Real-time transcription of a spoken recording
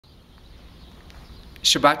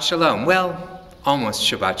Shabbat Shalom. Well, almost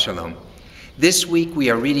Shabbat Shalom. This week we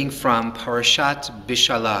are reading from Parashat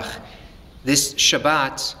Bishalach. This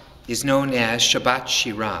Shabbat is known as Shabbat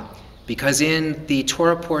Shirah because in the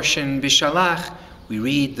Torah portion Bishalach we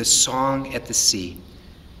read the Song at the Sea.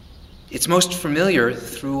 It's most familiar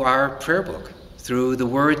through our prayer book, through the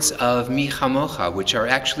words of Mi Chamocha, which are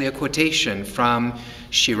actually a quotation from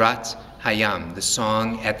Shirat Hayam, the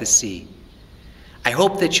Song at the Sea. I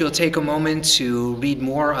hope that you'll take a moment to read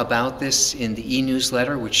more about this in the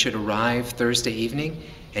e-newsletter, which should arrive Thursday evening.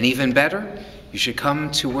 And even better, you should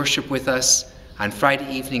come to worship with us on Friday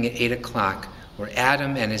evening at 8 o'clock, where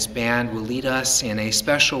Adam and his band will lead us in a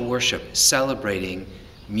special worship celebrating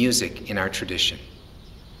music in our tradition.